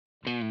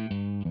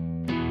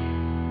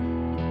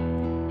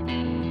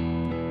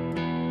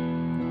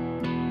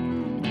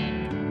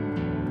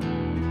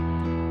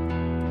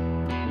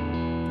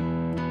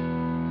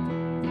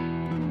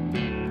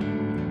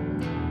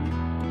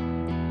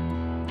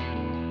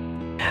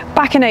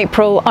Back in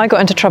April, I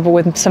got into trouble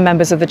with some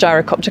members of the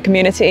gyrocopter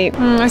community.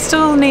 I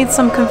still need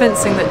some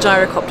convincing that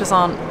gyrocopters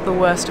aren't the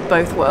worst of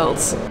both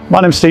worlds. My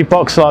name's Steve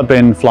Boxall. I've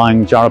been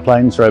flying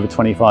gyroplanes for over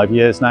 25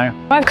 years now.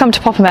 I've come to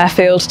Popham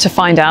Airfield to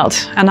find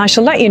out, and I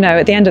shall let you know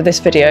at the end of this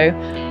video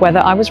whether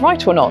I was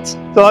right or not.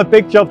 So our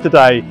big job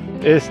today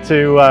is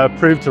to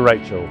prove to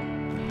Rachel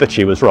that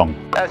she was wrong.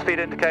 Airspeed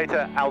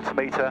indicator,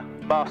 altimeter,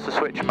 master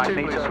switch,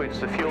 magneto switch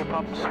to fuel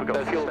pumps. We've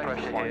got fuel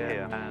pressure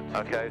here.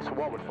 Okay, so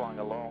while we're flying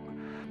along,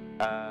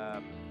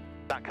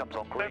 that comes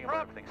on green,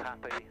 everything's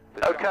happy.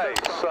 Okay,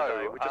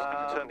 so we're just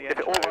going to turn the engine. If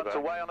it all runs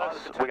away on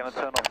us, we're going to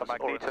turn off the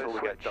magneto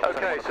switch.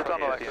 Okay, so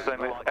done our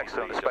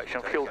external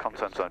inspection, fuel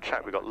contents are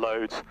checked, we've got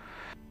loads.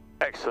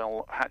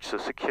 External hatches are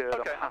secured.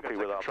 I'm happy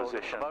with our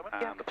position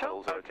and the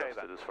pedals are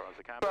adjusted as far as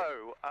they can.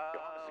 So,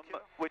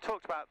 we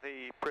talked about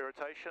the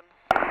pre-rotation.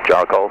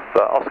 Gyro Golf,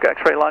 Oscar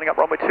X-ray lining up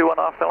runway 21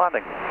 after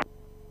landing.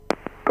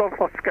 Golf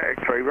Oscar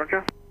X-ray,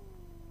 roger.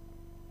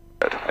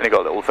 Good. And you've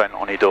got a little vent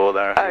on your door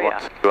there if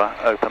you want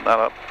to open that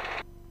up.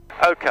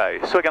 Okay,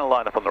 so we're going to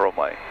line up on the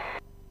runway.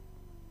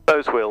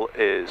 Nose wheel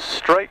is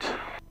straight.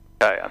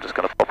 Okay, I'm just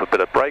going to pop a bit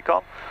of brake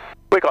on.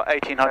 We've got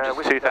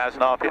 1800 to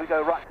 2000 RPM. We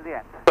go right to the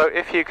end. So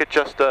if you could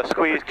just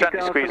gently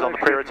squeeze on the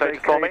pre-rotator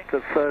for me.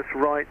 The first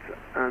right,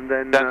 and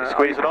then gently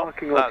squeeze it on.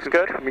 That's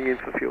good. Coming in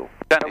for fuel.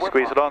 Gently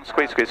squeeze it on.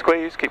 Squeeze, squeeze,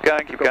 squeeze. Keep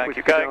going, keep going,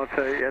 keep going.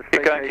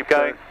 Keep going, keep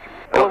going.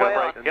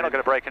 You're not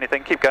going to break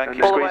anything. Keep going,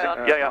 keep squeezing.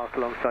 Yeah,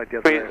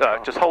 yeah.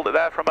 Squeeze, just hold it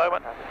there for a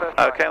moment.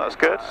 Okay, that's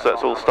good. So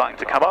it's all starting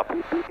to come up.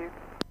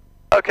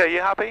 Okay,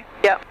 you happy?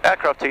 Yeah.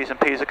 Aircraft T's and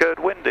P's are good.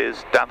 Wind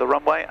is down the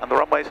runway, and the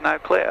runway is now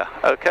clear.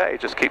 Okay,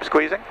 just keep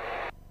squeezing.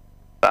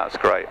 That's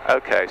great.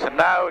 Okay, so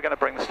now we're going to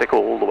bring the stick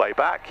all the way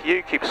back.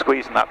 You keep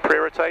squeezing that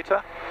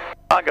pre-rotator.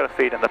 I'm going to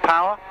feed in the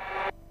power.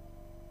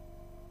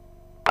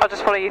 I'll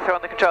just follow you through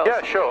on the controls.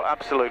 Yeah, sure,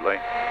 absolutely.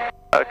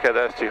 Okay,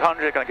 there's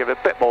 200. Going to give it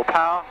a bit more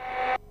power.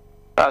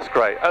 That's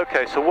great.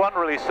 Okay, so one,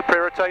 release the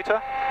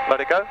pre-rotator. Let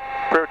it go.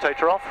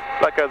 Pre-rotator off.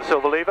 Let go of the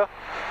silver lever.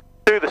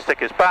 2, the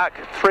stick is back.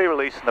 3,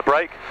 releasing the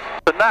brake.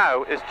 So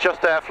now it's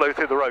just airflow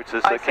through the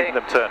rotors that keep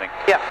them turning.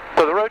 Yeah.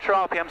 So the rotor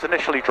RPM's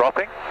initially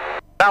dropping.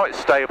 Now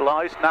it's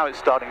stabilised, now it's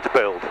starting to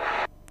build.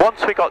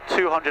 Once we got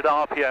 200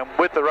 RPM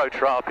with the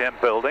rotor RPM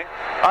building,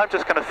 I'm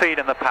just going to feed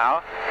in the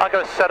power. I'm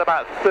going to set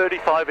about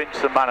 35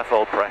 inches of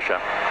manifold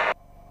pressure.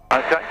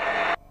 Okay?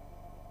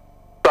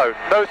 So,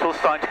 nose wheel's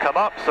starting to come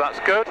up, so that's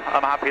good.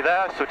 I'm happy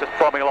there, so just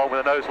bombing along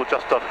with the nose wheel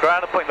just off the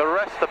ground and putting the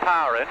rest of the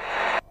power in.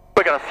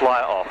 We're going to fly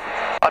it off.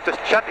 I'm just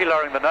gently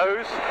lowering the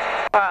nose,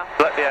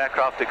 let the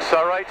aircraft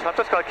accelerate. I'm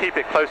just going to keep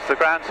it close to the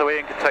ground so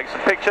Ian can take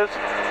some pictures.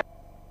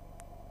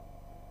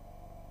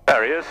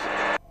 There he is.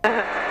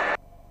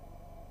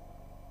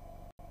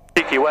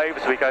 Cheeky wave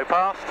as we go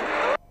past.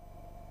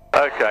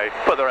 Okay,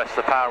 put the rest of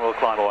the power and we'll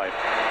climb away.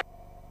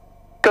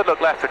 Good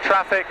look left for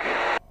traffic,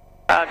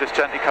 and just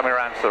gently coming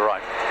around to the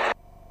right.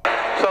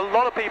 So a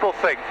lot of people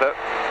think that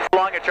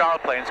flying a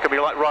gyroplane is going to be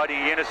like riding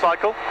a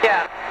unicycle.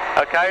 Yeah.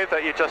 Okay,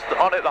 that you're just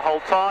on it the whole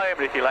time,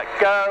 and if you let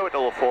go,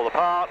 it'll all fall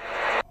apart.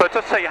 But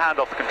just take your hand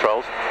off the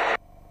controls.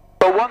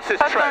 But once it's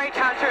That's trimmed, very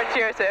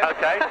counterintuitive.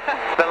 okay,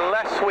 the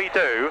less we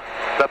do,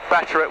 the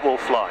better it will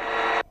fly.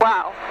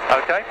 Wow.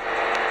 Okay,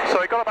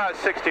 so we got about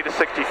 60 to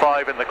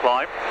 65 in the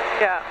climb.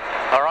 Yeah.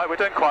 All right, we're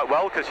doing quite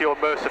well because you're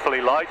mercifully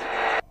light.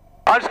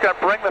 I'm just going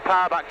to bring the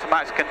power back to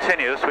max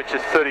continuous, which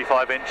is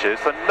 35 inches.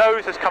 The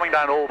nose is coming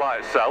down all by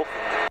itself.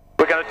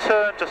 We're going to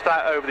turn just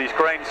out over these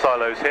grain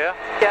silos here.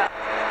 Yeah.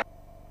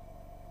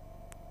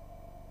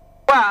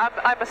 Wow,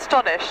 I'm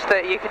astonished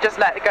that you could just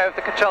let go of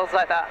the controls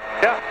like that.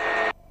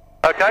 Yeah.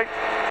 Okay.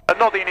 And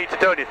not that you need to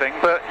do anything,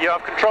 but you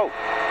have control.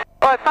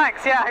 Oh,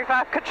 thanks, yeah, I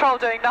have control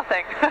doing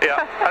nothing.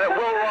 Yeah, and it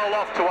will roll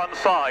off to one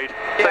side,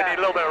 so you need a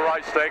little bit of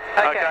right stick.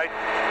 Okay.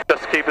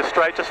 Just keep it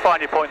straight, just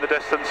find your point in the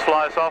distance,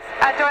 fly us off.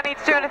 And do I need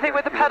to do anything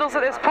with the pedals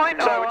at this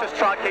point? So we just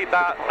try and keep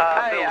that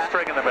little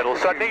string in the middle,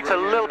 so it needs a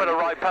little bit of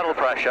right pedal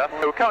pressure.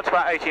 We'll come to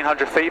about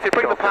 1800 feet. If you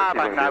bring the power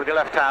back now with your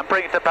left hand,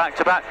 bring it to back,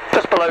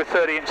 just below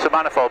 30 inches of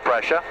manifold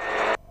pressure.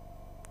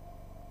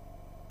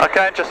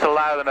 Okay, and just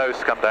allow the nose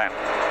to come down.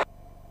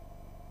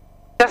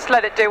 Just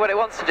let it do what it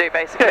wants to do,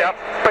 basically. Yeah,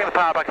 bring the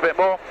power back a bit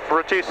more,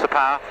 reduce the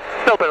power, a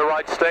little bit of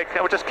right stick, and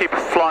we'll just keep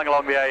flying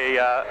along the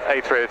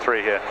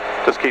A303 here.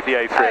 Just keep the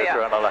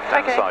A303 on the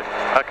left-hand side.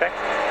 Okay.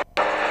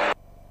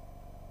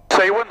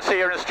 So you wouldn't see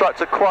your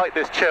instructor quite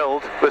this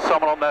chilled with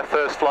someone on their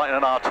first flight in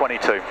an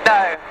R22.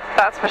 No,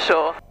 that's for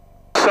sure.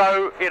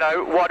 So, you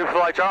know, why do we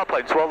fly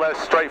gyroplanes? Well, they're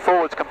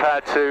straightforward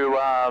compared to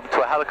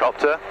a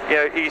helicopter. You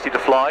know, easy to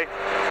fly.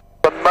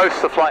 But most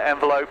of the flight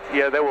envelope,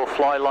 yeah, they will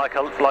fly like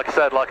I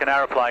said, like an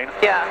aeroplane.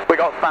 Yeah. We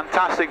got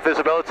fantastic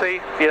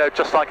visibility, you know,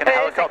 just like in a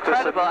helicopter,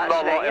 so not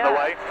a lot in the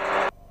way.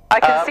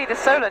 I can see the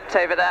Solent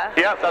over there.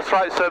 Yeah, that's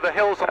right. So the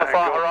hills on the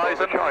far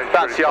horizon,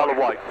 that's the Isle of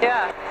Wight.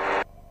 Yeah.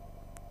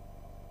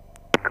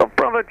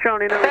 Bravo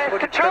Charlie, the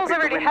controls are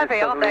really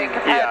heavy, aren't they,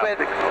 compared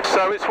with...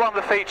 So it's one of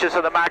the features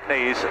of the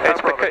Magnes.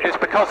 It's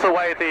because of the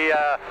way the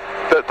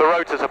the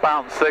rotors are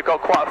balanced. They've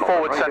got quite a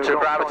forward centre of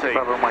gravity,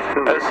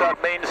 and so that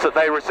means that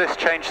they resist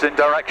changes in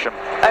direction.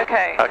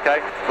 Okay.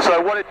 Okay. So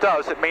what it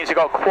does, it means you've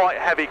got quite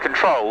heavy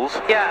controls.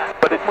 Yeah.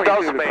 But it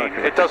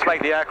does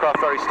make the aircraft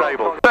very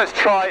stable. Let's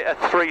try a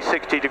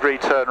 360-degree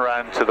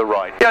turnaround to the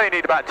right. You only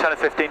need about 10 or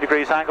 15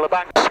 degrees angle of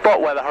back.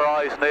 Spot where the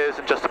horizon is,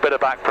 and just a bit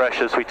of back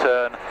pressure as we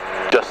turn,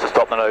 just to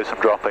stop the nose from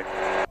dropping.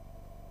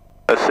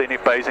 There's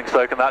scenic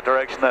Basingstoke in that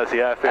direction. There's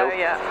the airfield. Oh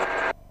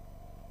yeah.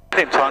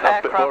 Need to tighten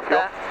up a bit more if you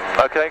want.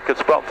 Okay, good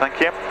spot, thank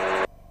you.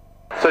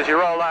 So as you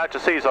roll out,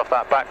 just ease off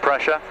that back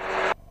pressure.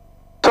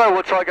 So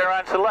we'll try going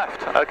around to the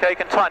left. Okay, you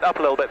can tighten up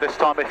a little bit this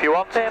time if you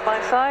want. Clear my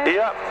side?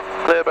 Yep,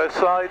 clear both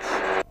sides.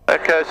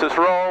 Okay, so just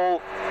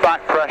roll,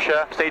 back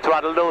pressure. Just need to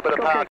add a little bit of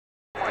power.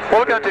 What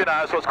we're going to do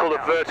now is what's called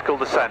a vertical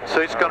descent.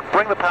 So it's going to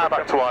bring the power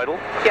back to idle.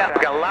 Yeah.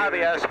 We're going to allow the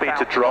airspeed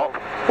to drop.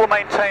 We'll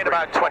maintain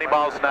about 20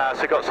 miles an hour,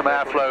 so you've got some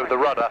airflow of the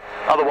rudder.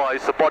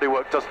 Otherwise, the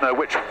bodywork doesn't know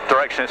which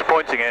direction it's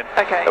pointing in.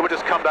 Okay. It will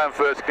just come down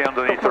vertically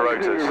underneath the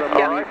rotors. Yeah.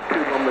 All right?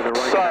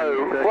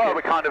 So, well,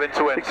 we're kind of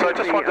into wind. So I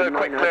just want to do a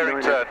quick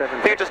clearing turn. If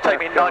you could just take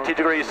me 90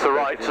 degrees to the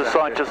right, just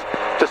so I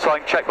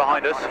can check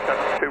behind us.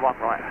 2-1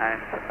 right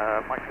hand,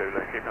 Mike 2,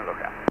 let's keep a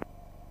look out.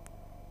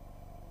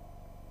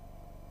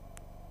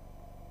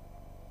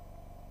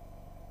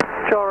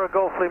 Gyro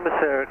Golf Lima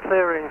Sierra,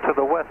 clearing to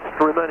the west,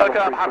 remaining. Okay,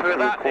 I'm happy with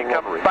that. You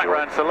come back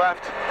round to the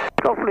left.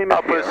 Golf Lima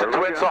Upwards into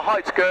wind, so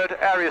height's good,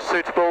 area's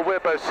suitable, we're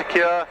both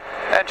secure.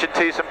 Engine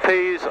T's and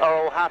P's are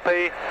all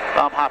happy.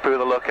 I'm happy with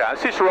the look at.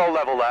 So just roll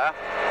level there.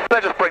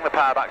 Then just bring the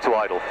power back to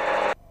idle.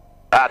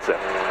 That's it.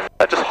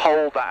 Then just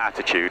hold that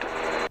attitude.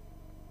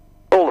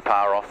 All the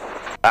power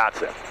off.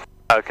 That's it.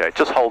 Okay,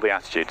 just hold the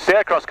attitude. So the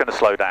aircraft's going to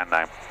slow down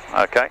now.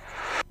 Okay.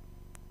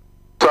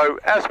 So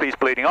airspeed's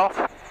bleeding off.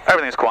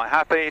 Everything's quite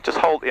happy. Just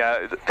hold,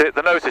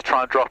 the nose is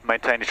trying to drop and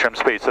maintain your trim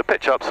speed. So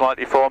pitch up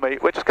slightly for me.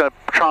 We're just going to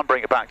try and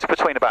bring it back to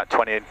between about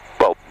 20,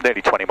 well,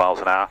 nearly 20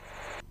 miles an hour.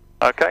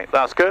 Okay,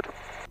 that's good.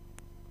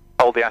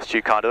 Hold the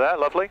attitude kind of there,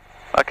 lovely.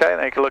 Okay,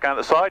 then you can look out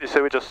the side. You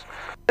see we're just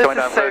going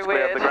down vertically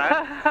over the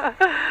ground.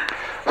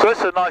 So this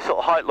is a nice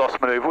little height loss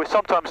manoeuvre. We're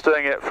sometimes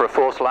doing it for a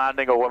forced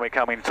landing or when we're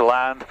coming to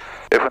land,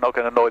 if we're not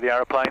going to annoy the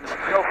aeroplanes.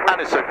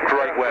 And it's a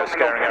great way of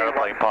scaring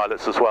aeroplane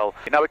pilots as well.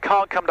 Now we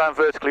can't come down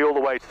vertically all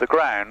the way to the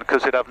ground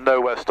because we'd have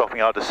nowhere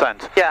stopping our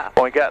descent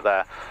when we get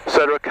there.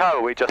 So to recover,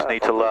 we just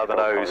need to lower the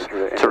nose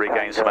to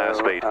regain some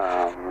airspeed.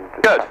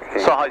 Good.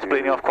 So height's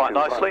bleeding off quite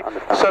nicely.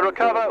 So to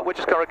recover, we're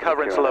just going to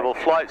recover into level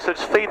flight. So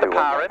just feed the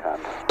power in,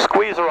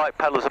 squeeze the right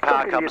pedal as the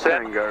power comes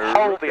in,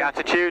 hold the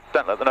attitude,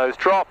 don't let the nose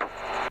drop, a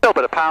little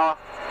bit of power.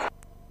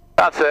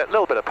 That's it, a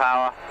little bit of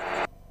power.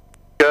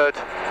 Good.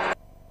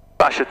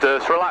 That should do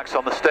us. Relax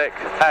on the stick.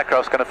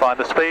 Aircraft's going to find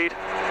the speed.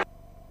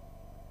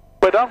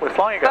 We're done, we're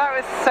flying again. That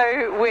was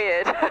so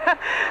weird.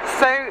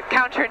 So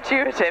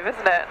counterintuitive,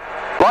 isn't it?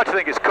 Well, I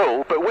think it's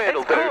cool, but weird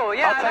will do. Cool,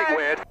 yeah, I'll take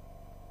weird.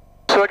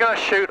 So we're going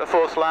to shoot a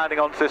forced landing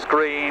onto this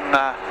green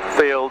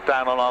field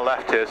down on our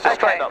left here. So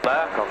straight up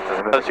there.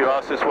 As you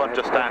asked, this one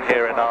just down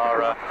here in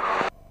our...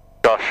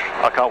 gosh,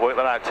 I can't work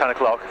that out, 10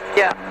 o'clock.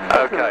 Yeah.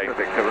 Okay.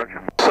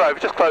 So if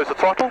we just close the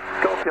throttle.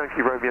 Golf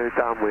Yankee Romeo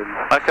downwind.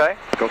 Okay.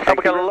 And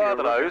we're going to lower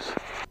the nose.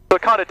 We're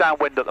kind of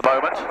downwind at the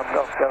moment.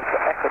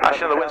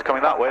 Actually, the wind's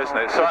coming that way, isn't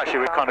it? So actually,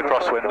 we're kind of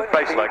crosswind,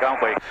 base leg,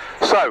 aren't we?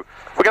 So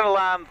we're going to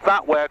land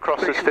that way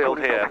across this field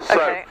here.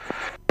 So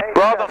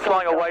rather than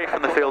flying away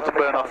from the field to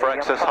burn off our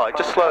excess height,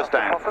 just slow us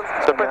down.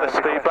 So bring the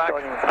speed back,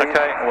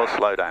 okay, and we'll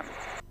slow down.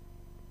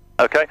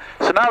 Okay,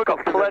 so now we've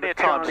got plenty of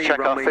time to check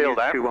our field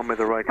out.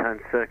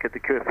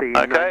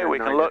 Okay, we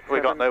can look,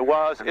 we've got no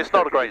wires. It's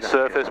not a great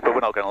surface, but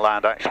we're not going to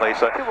land actually.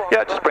 So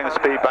yeah, just bring the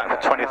speed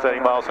back for 20, 30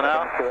 miles an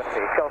hour.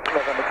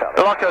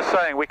 But like I was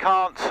saying, we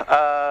can't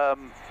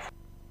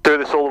do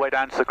this all the way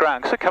down to the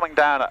ground because we're coming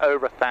down at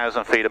over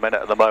 1,000 feet a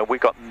minute at the moment. We've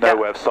got no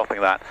way of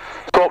stopping that.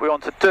 So what we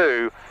want to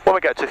do, when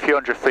we get to a few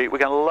hundred feet, we're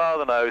going to lower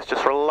the nose,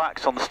 just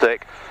relax on the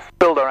stick,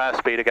 build our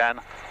airspeed again,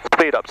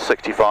 speed up to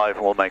 65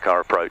 and we'll make our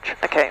approach.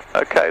 Okay.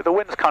 Okay, the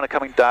wind's kind of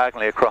coming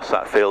diagonally across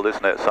that field,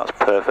 isn't it? So that's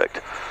perfect.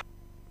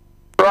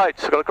 Right,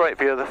 so we've got a great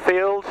view of the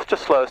field.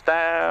 Just slow us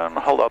down,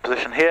 hold our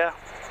position here.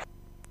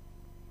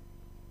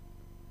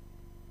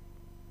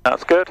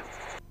 That's good.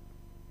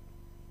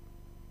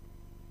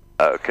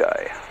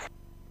 Okay.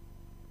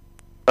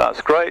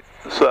 That's great.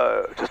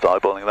 So just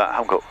eyeballing that,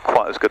 haven't got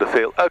quite as good a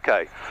feel.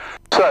 Okay.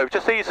 So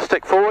just ease the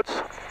stick forwards.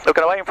 We're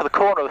going to aim for the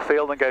corner of the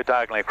field and go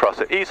diagonally across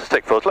it. Ease the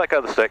stick forwards, let go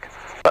of the stick,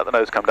 let the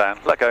nose come down,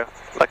 let go,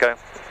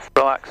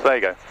 relax, there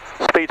you go.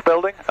 Speed's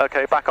building,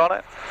 okay, back on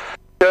it.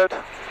 Good.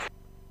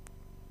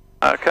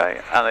 Okay,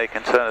 and then you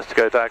can turn us to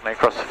go diagonally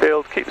across the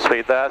field, keep the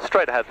speed there,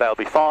 straight ahead they'll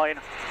be fine.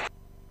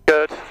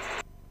 Good.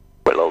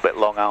 We're a little bit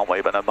long, aren't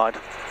we, but never mind.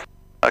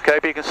 Okay,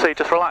 but you can see,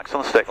 just relax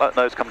on the stick, let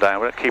the nose come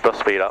down, we're going to keep our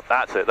speed up,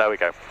 that's it, there we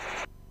go.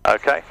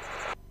 Okay,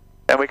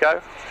 there we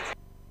go.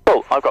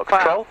 Oh, I've got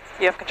control. Wow.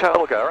 You have control.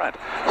 We'll go around.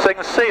 So you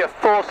can see a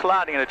forced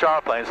landing in a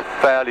gyroplane is a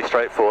fairly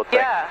straightforward thing.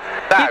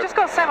 Yeah. Now, You've just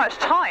got so much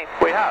time.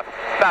 we have.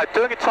 Now,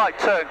 doing a tight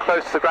turn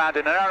close to the ground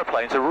in an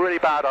aeroplane is a really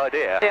bad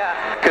idea.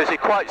 Yeah. Because you're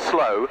quite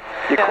slow,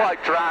 you're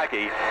quite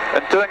draggy,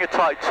 and doing a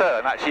tight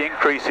turn actually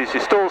increases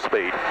your stall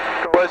speed.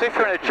 Whereas if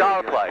you're in a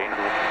gyroplane,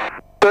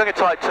 doing a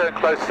tight turn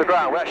close to the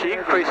ground, we're actually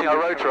increasing our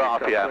rotor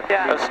RPM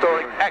and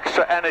storing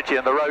extra energy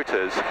in the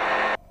rotors.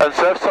 And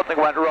so if something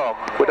went wrong,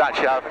 we'd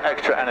actually have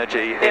extra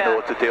energy in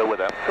order to deal with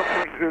it.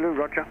 Zulu,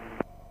 roger.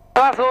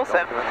 Oh, that's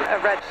awesome.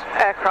 A red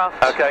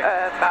aircraft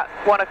at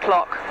 1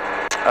 o'clock,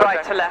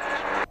 right to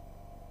left.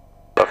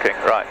 Looking,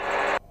 right.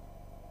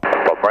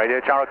 Popham radio,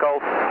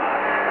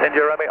 Gyrocopter.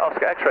 India Romeo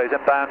Oscar X-rays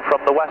inbound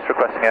from the west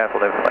requesting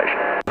airfield information.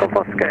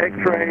 Oscar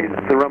X-rays,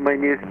 the runway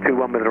news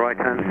 21 with the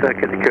right-hand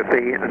circuit, it could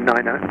be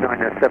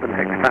 907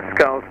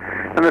 hectopascals,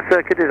 and the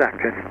circuit is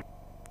active.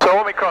 So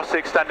when we cross the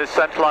extended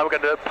centre line, we're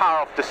going to power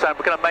off descent.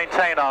 We're going to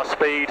maintain our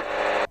speed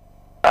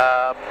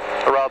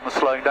rather than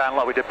slowing down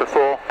like we did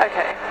before.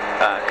 Okay.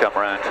 And come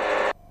around.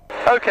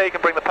 Okay, you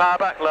can bring the power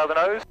back, lower the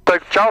nose. So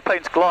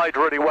gyroplanes glide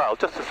really well,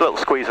 just this little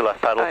squeeze of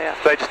left pedal. Oh, yeah.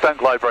 They just don't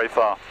glide very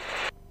far.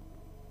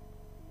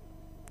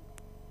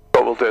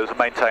 What we'll do is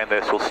maintain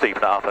this, we'll steepen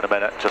it up in a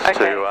minute just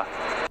to...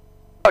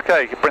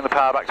 Okay, you can bring the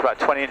power back to about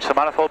 20 inches of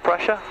manifold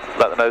pressure,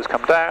 let the nose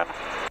come down.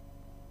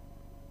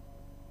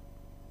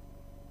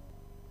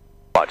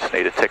 Might just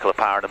need a tickle of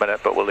power in a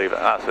minute, but we'll leave it.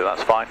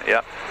 That's fine,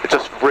 yeah. It's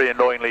just really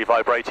annoyingly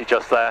vibrated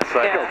just there,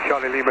 so... Yeah.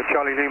 Charlie Lima's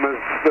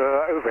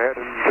overhead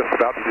and just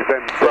about to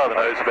descend. Lower the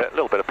nose a bit, a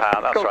little bit of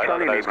power, that's right, let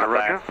the nose come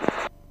down.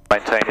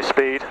 Maintain your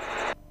speed.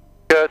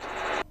 Good.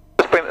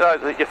 Just bring,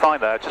 you're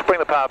fine there, just bring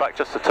the power back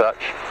just a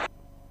touch.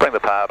 Bring the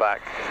power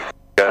back.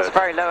 Good. That's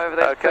very low over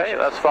there. Okay,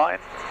 that's fine.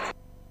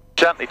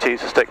 Gently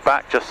tease the stick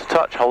back, just a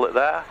touch, hold it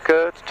there.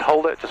 Good,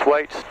 hold it, just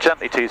wait.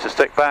 Gently tease the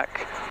stick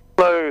back.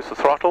 Close the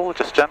throttle,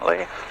 just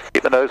gently.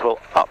 Keep the nose wheel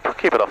up,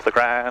 keep it off the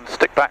ground.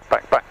 Stick back,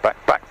 back, back,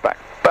 back, back, back,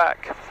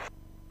 back.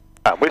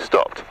 And we've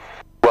stopped.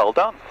 Well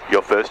done,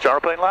 your first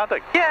gyroplane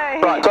landing. Yay!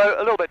 Right, so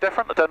a little bit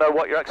different. I don't know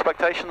what your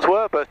expectations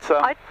were, but...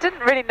 I didn't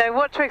really know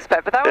what to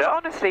expect, but that was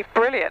honestly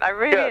brilliant. I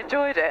really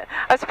enjoyed it.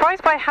 I was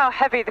surprised by how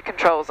heavy the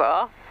controls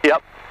are.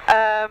 Yep.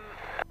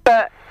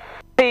 But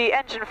the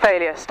engine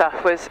failure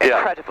stuff was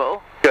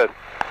incredible. Good.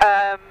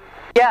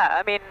 Yeah,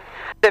 I mean,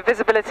 the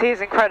visibility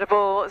is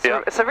incredible.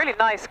 It's a really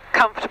nice,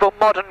 comfortable,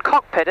 modern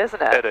cockpit,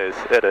 isn't it? It is,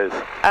 it is.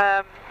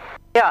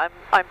 Yeah,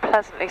 I'm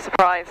pleasantly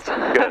surprised.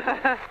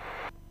 Good.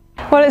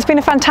 Well, it's been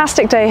a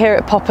fantastic day here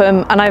at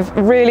Popham, and I've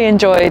really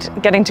enjoyed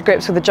getting to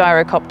grips with the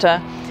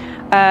gyrocopter.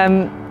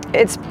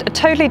 It's a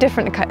totally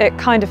different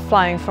kind of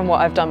flying from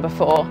what I've done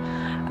before.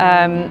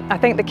 I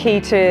think the key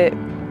to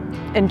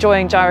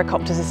enjoying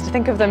gyrocopters is to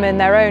think of them in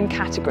their own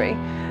category.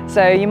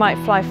 So you might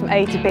fly from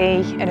A to B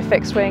in a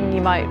fixed wing,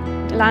 you might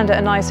land at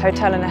a nice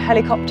hotel in a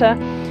helicopter,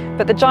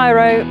 but the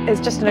gyro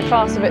is just in a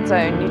class of its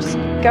own. You just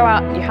go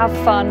out, you have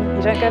fun,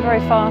 you don't go very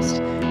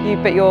fast,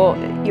 but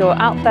you're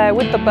out there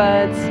with the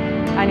birds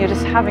and you're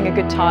just having a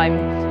good time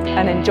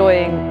and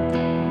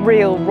enjoying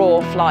real raw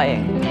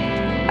flying.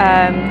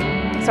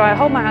 So I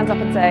hold my hands up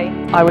and say,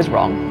 I was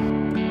wrong.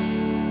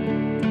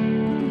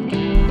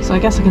 So I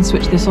guess I can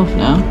switch this off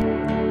now.